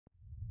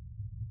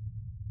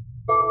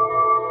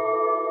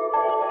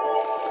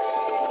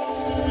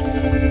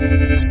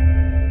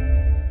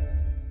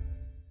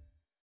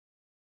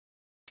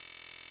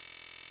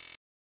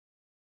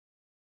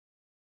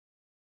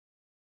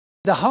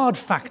The hard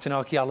fact in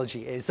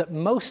archaeology is that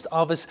most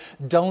of us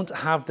don't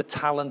have the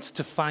talent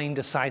to find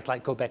a site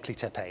like Göbekli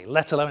Tepe,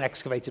 let alone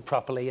excavate it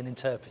properly and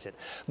interpret it.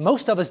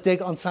 Most of us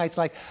dig on sites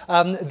like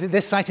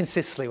this site in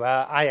Sicily,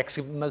 where I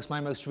excavated my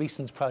most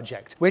recent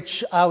project,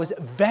 which was a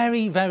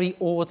very, very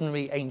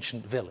ordinary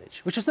ancient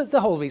village, which was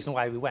the whole reason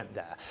why we went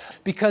there.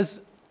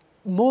 Because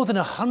more than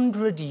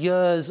 100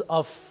 years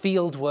of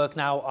field work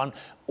now on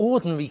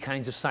ordinary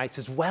kinds of sites,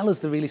 as well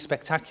as the really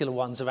spectacular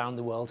ones around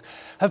the world,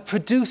 have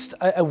produced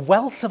a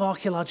wealth of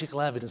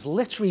archaeological evidence.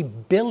 Literally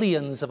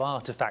billions of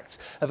artifacts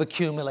have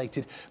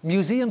accumulated.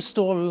 Museum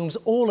storerooms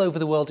all over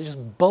the world are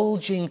just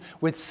bulging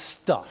with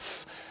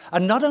stuff.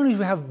 And not only do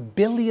we have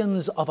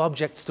billions of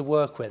objects to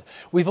work with,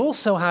 we've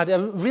also had a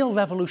real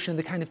revolution in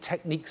the kind of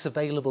techniques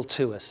available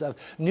to us, of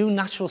new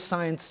natural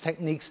science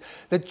techniques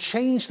that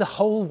change the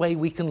whole way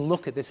we can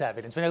look at this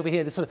evidence. I mean, over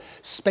here, this sort of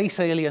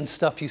space alien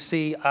stuff you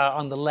see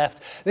on the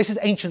left, this is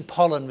ancient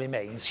pollen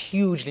remains,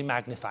 hugely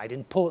magnified,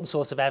 important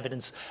source of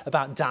evidence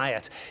about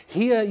diet.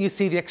 Here you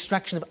see the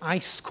extraction of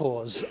ice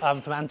cores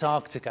from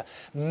Antarctica,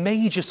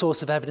 major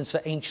source of evidence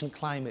for ancient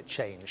climate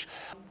change.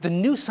 The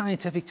new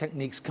scientific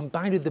techniques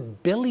combined with the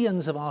billions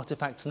of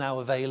artifacts now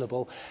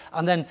available,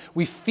 and then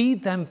we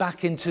feed them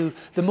back into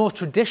the more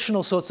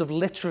traditional sorts of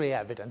literary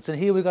evidence. And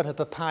here we've got a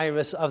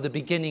papyrus of the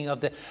beginning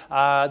of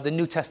the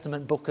New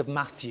Testament book of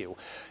Matthew.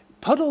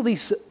 Put all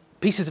these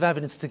pieces of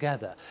evidence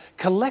together.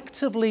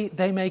 Collectively,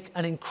 they make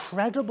an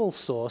incredible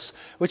source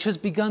which has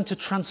begun to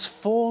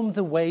transform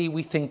the way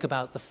we think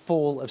about the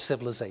fall of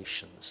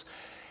civilizations.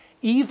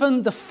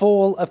 Even the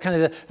fall of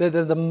kind of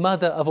the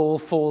mother of all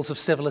falls of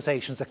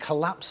civilizations, the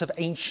collapse of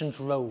ancient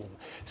Rome.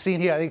 Seen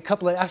here a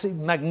couple of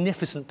absolutely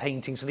magnificent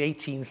paintings from the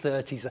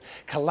 1830s.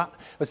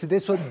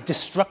 This was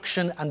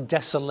Destruction and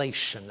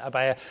Desolation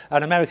by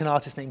an American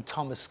artist named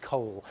Thomas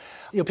Cole.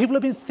 You know, people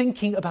have been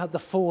thinking about the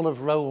fall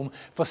of Rome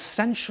for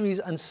centuries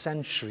and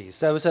centuries.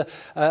 There was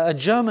a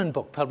German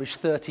book published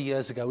 30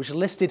 years ago which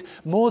listed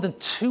more than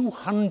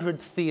 200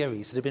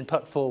 theories that had been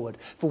put forward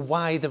for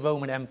why the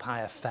Roman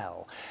Empire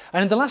fell.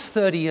 And in the last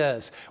 30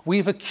 years,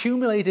 we've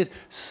accumulated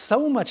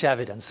so much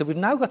evidence that we've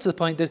now got to the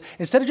point that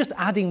instead of just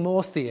adding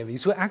more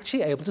theories, we're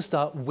actually able to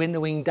start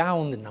winnowing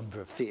down the number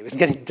of theories,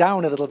 getting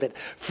down a little bit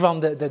from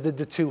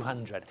the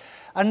 200.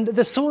 And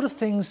the sort of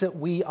things that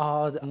we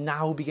are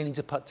now beginning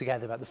to put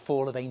together about the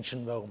fall of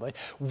ancient Rome,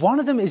 one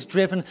of them is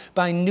driven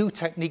by new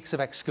techniques of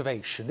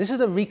excavation. This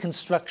is a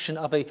reconstruction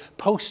of a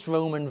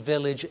post-Roman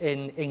village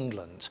in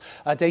England,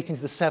 dating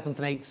to the 7th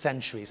and 8th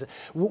centuries.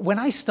 When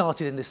I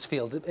started in this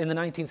field in the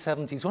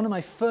 1970s, one of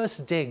my first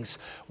digs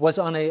was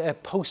on a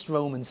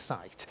post-Roman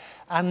site.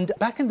 And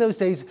back in those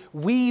days,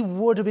 we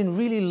would have been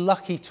really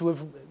lucky to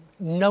have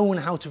known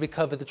how to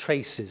recover the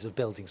traces of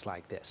buildings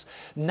like this.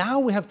 Now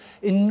we have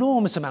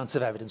enormous amounts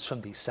of evidence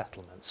from these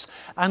settlements,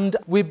 and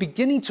we're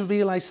beginning to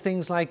realize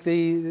things like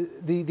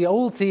the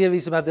old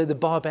theories about the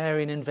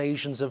barbarian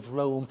invasions of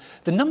Rome.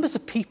 The numbers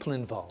of people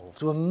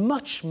involved were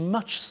much,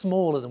 much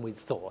smaller than we'd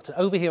thought.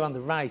 Over here on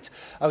the right,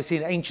 I was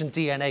seeing an ancient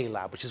DNA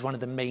lab, which is one of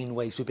the main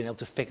ways we've been able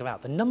to figure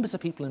out. The numbers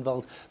of people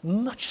involved,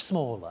 much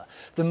smaller.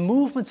 The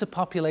movements of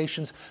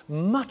populations,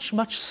 much,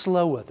 much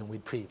slower than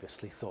we'd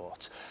previously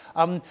thought.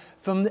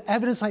 From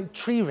evidence like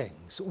tree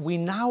rings, we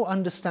now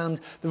understand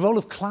the role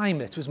of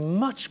climate was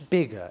much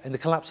bigger in the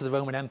collapse of the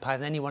Roman Empire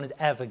than anyone had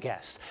ever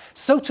guessed.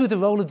 So too the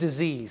role of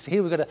disease.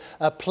 Here we've got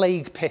a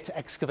plague pit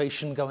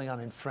excavation going on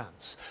in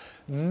France.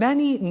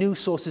 Many new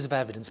sources of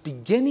evidence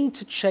beginning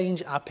to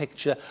change our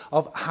picture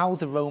of how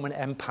the Roman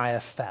Empire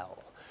fell.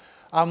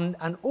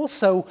 And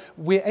also,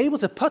 we're able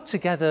to put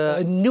together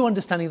a new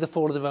understanding of the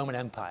fall of the Roman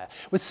Empire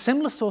with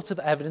similar sorts of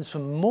evidence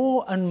from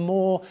more and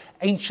more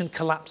ancient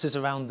collapses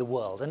around the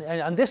world.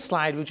 And on this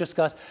slide, we've just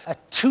got a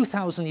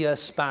 2,000-year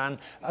span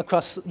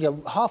across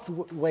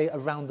halfway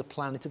around the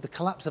planet of the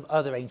collapse of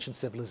other ancient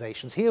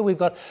civilizations. Here we've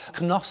got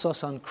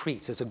Knossos on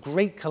Crete. There's a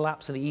great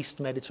collapse in the East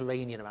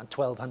Mediterranean around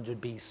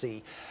 1200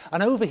 BC.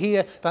 And over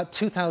here, about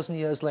 2,000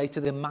 years later,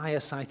 the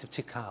Maya site of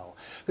Tikal.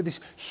 With this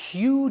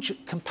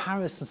huge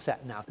comparison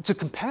set now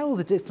to compare all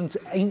the different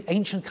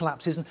ancient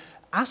collapses and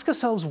ask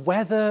ourselves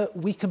whether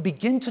we can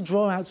begin to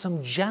draw out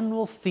some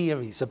general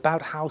theories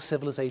about how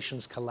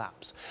civilizations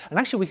collapse. And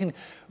actually we can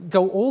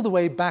go all the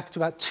way back to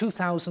about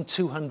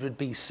 2200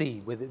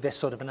 BC with this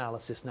sort of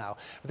analysis now.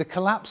 The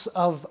collapse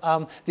of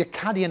the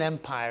Akkadian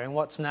Empire in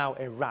what's now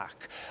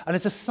Iraq. And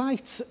it's a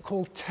site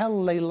called Tel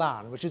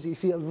Leilan, which is, you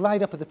see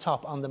right up at the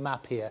top on the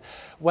map here,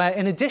 where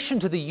in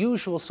addition to the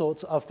usual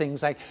sorts of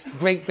things like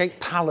great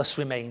palace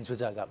remains were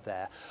dug up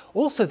there.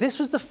 Also, this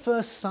was the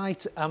first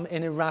site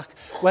in Iraq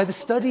where the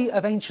study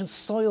of ancient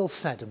soil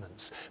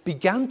sediments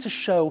began to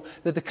show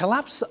that the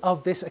collapse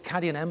of this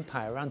Akkadian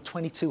Empire around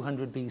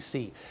 2200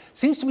 BC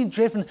seems to be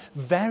driven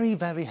very,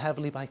 very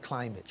heavily by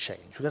climate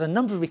change. We've got a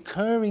number of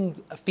recurring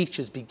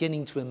features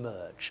beginning to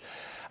emerge.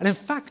 And in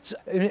fact,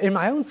 in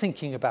my own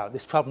thinking about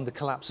this problem, the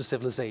collapse of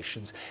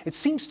civilizations, it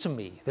seems to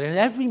me that in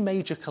every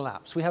major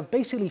collapse, we have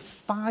basically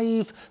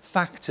 5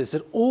 factors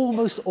that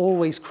almost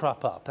always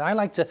crop up. I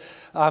like to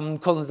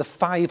call them the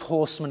 5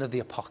 horsemen of the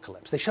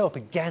apocalypse. They show up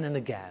again and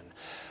again.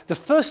 The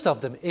first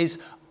of them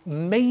is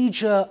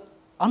major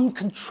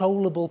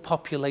uncontrollable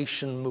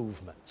population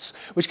movements,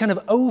 which kind of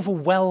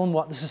overwhelm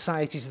what the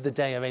societies of the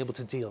day are able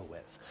to deal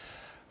with.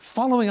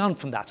 Following on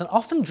from that, and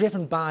often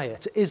driven by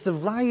it, is the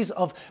rise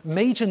of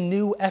major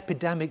new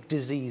epidemic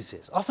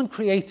diseases, often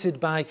created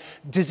by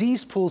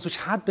disease pools which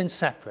had been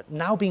separate,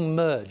 now being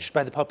merged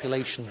by the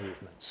population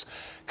movements.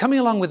 Coming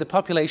along with the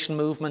population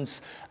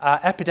movements,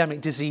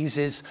 epidemic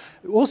diseases,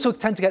 we also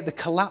tend to get the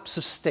collapse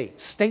of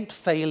states, state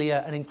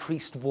failure and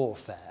increased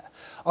warfare.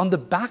 On the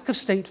back of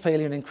state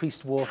failure and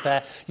increased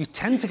warfare, you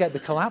tend to get the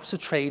collapse of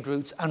trade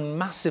routes and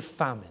massive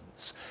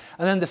famines.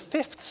 And then the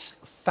fifth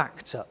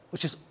factor,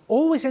 which is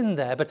always in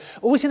there, but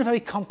always in a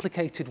very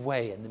complicated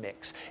way in the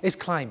mix, is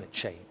climate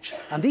change.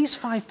 And these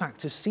 5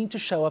 factors seem to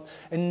show up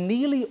in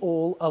nearly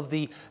all of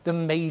the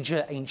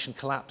major ancient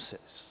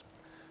collapses.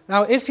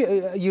 Now, if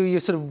you're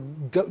sort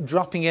of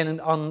dropping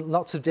in on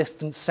lots of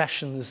different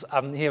sessions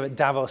here at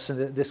Davos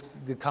and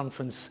the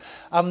conference,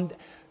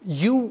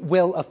 you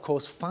will, of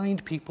course,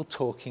 find people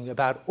talking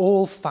about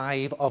all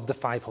 5 of the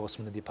 5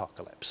 horsemen of the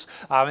apocalypse.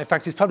 In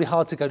fact, it's probably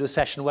hard to go to a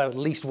session where at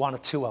least 1 or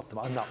 2 of them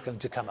are not going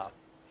to come up.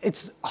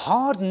 It's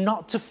hard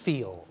not to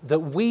feel that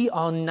we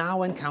are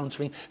now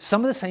encountering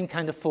some of the same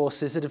kind of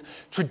forces that have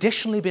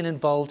traditionally been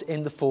involved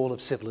in the fall of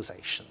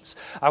civilizations,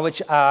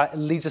 which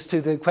leads us to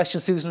the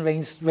question Susan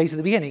raised at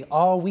the beginning.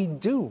 Are we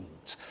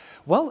doomed?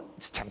 Well,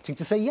 it's tempting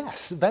to say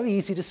yes. Very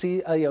easy to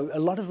see a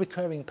lot of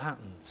recurring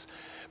patterns.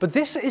 But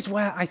this is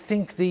where I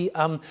think the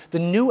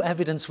new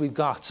evidence we've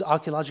got,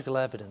 archaeological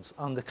evidence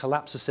on the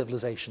collapse of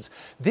civilizations,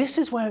 this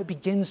is where it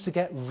begins to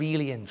get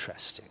really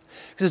interesting.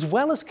 Because as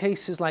well as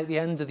cases like the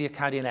end of the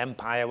Akkadian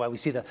Empire, where we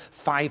see the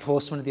 5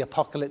 horsemen of the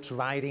apocalypse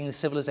riding, the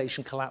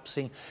civilization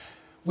collapsing,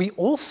 we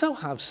also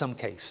have some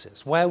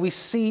cases where we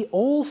see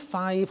all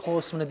 5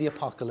 horsemen of the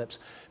apocalypse,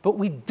 but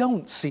we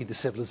don't see the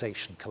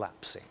civilization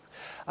collapsing.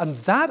 And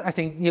that, I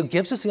think,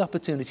 gives us the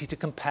opportunity to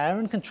compare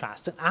and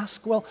contrast and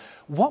ask, well,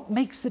 what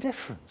makes the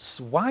difference?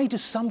 Why do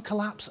some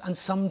collapse and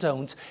some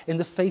don't in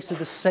the face of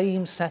the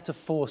same set of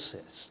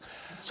forces?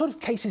 Sort of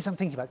cases I'm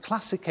thinking about,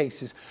 classic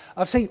cases,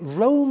 of, say,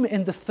 Rome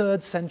in the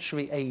 3rd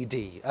century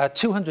AD,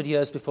 200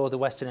 years before the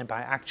Western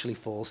Empire actually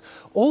falls.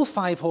 All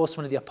 5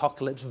 horsemen of the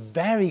apocalypse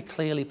very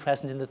clearly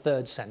present in the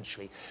 3rd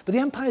century. But the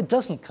empire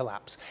doesn't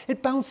collapse.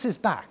 It bounces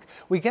back.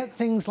 We get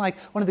things like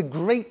one of the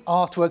great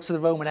artworks of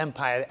the Roman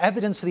Empire,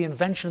 evidence for the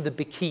invention of the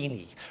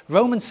bikini.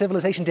 Roman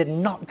civilization did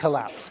not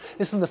collapse.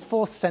 This is from the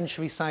 4th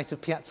century site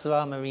of Piazza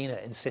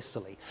Armerina in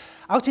Sicily.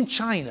 Out in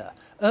China,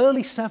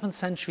 early 7th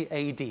century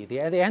AD, the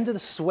end of the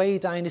Sui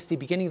dynasty,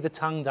 beginning of the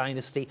Tang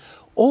dynasty,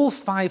 all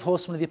 5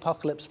 horsemen of the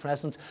apocalypse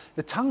present.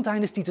 The Tang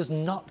dynasty does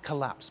not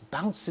collapse,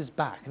 bounces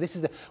back. This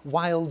is the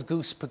Wild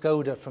Goose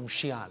Pagoda from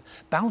Xi'an,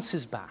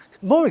 bounces back.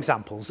 More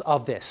examples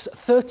of this,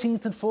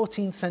 13th and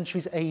 14th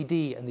centuries AD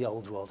in the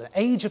Old World, an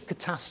age of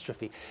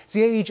catastrophe. It's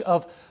the age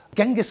of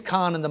Genghis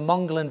Khan and the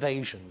Mongol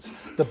invasions,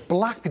 the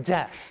Black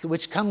Death,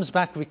 which comes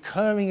back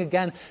recurring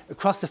again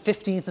across the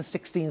 15th and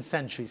 16th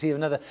centuries. Here,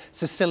 another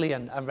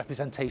Sicilian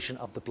representation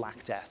of the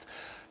Black Death.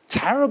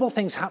 Terrible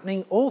things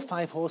happening, all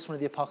 5 horsemen of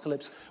the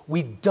apocalypse.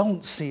 We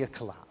don't see a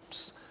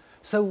collapse.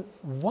 So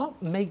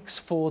what makes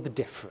for the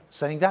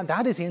difference? I think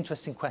that is the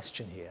interesting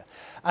question here.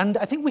 And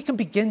I think we can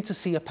begin to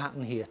see a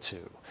pattern here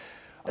too.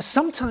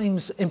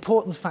 Sometimes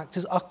important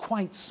factors are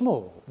quite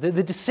small. The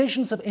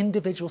decisions of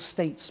individual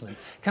statesmen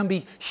can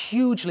be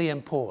hugely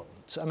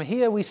important. I mean,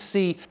 here we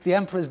see the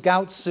emperors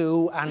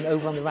Gaozu and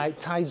over on the right,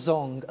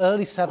 Taizong,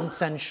 early 7th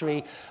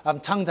century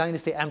Tang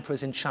Dynasty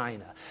emperors in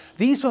China.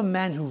 These were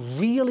men who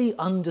really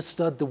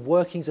understood the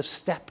workings of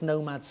steppe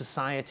nomad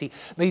society,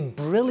 made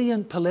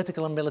brilliant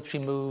political and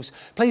military moves,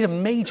 played a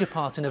major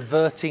part in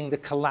averting the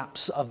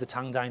collapse of the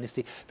Tang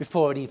Dynasty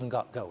before it even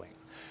got going.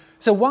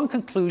 So one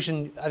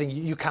conclusion I think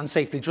you can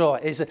safely draw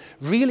is that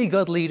really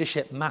good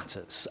leadership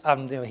matters.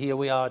 Here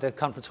we are at a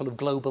conference full of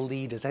global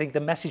leaders. I think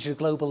the message of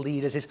global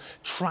leaders is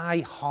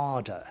try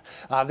harder.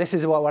 This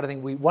is what I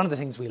think one of the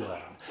things we learn.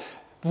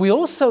 We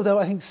also, though,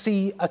 I think,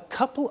 see a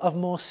couple of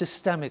more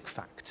systemic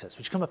factors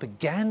which come up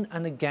again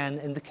and again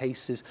in the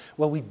cases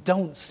where we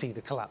don't see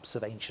the collapse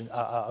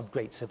of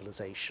great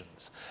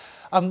civilizations.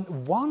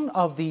 One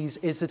of these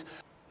is that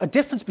a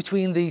difference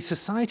between the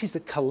societies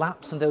that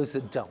collapse and those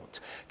that don't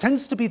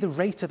tends to be the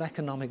rate of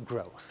economic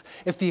growth.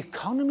 If the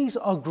economies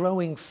are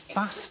growing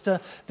faster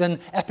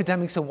than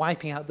epidemics are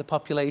wiping out the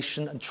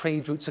population and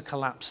trade routes are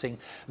collapsing,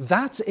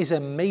 that is a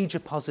major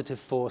positive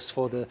force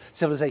for the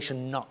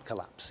civilization not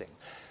collapsing.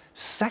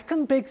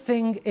 Second big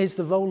thing is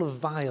the role of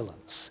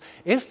violence.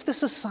 If the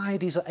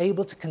societies are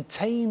able to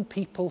contain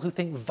people who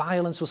think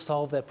violence will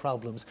solve their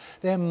problems,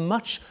 they're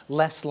much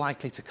less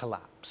likely to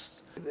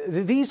collapse.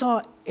 These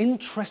are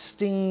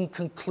interesting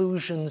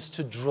conclusions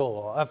to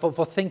draw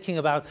for thinking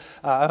about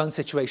our own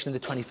situation in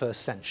the 21st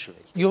century.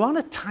 You're on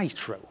a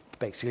tightrope,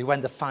 basically, when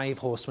the 5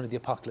 horsemen of the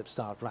apocalypse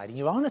start riding.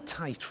 You're on a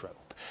tightrope.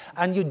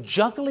 And you're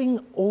juggling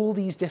all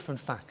these different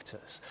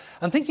factors.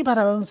 And thinking about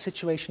our own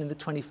situation in the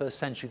 21st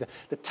century,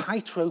 the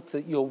tightrope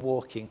that you're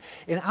walking.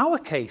 In our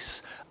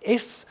case,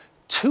 if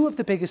two of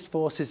the biggest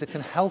forces that can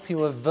help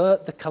you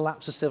avert the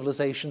collapse of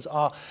civilizations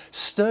are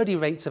sturdy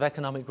rates of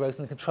economic growth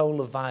and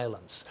control of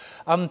violence.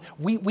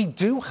 We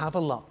do have a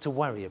lot to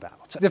worry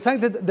about. The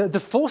fact that the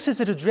forces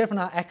that have driven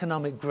our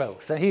economic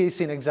growth, and here you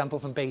see an example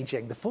from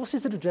Beijing, the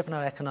forces that have driven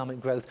our economic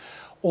growth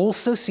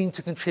also seem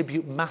to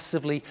contribute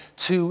massively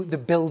to the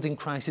building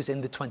crisis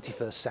in the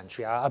 21st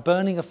century. Our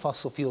burning of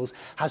fossil fuels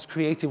has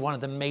created one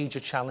of the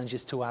major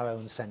challenges to our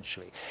own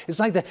century. It's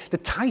like the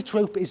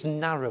tightrope is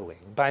narrowing.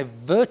 By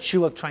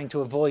virtue of trying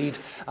to avoid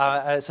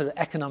a sort of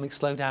economic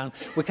slowdown,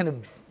 we're kind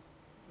of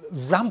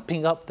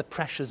ramping up the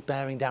pressures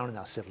bearing down on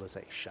our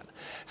civilization.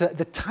 So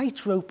the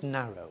tightrope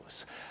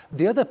narrows.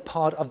 The other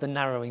part of the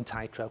narrowing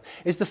tightrope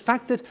is the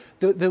fact that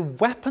the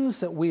weapons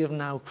that we have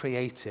now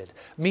created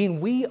mean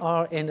we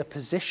are in a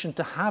position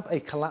to have a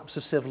collapse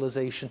of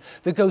civilization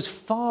that goes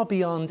far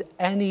beyond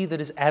any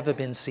that has ever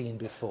been seen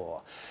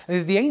before.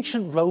 The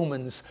ancient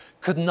Romans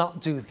could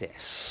not do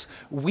this.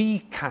 We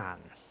can.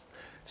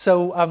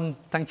 So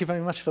thank you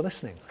very much for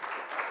listening.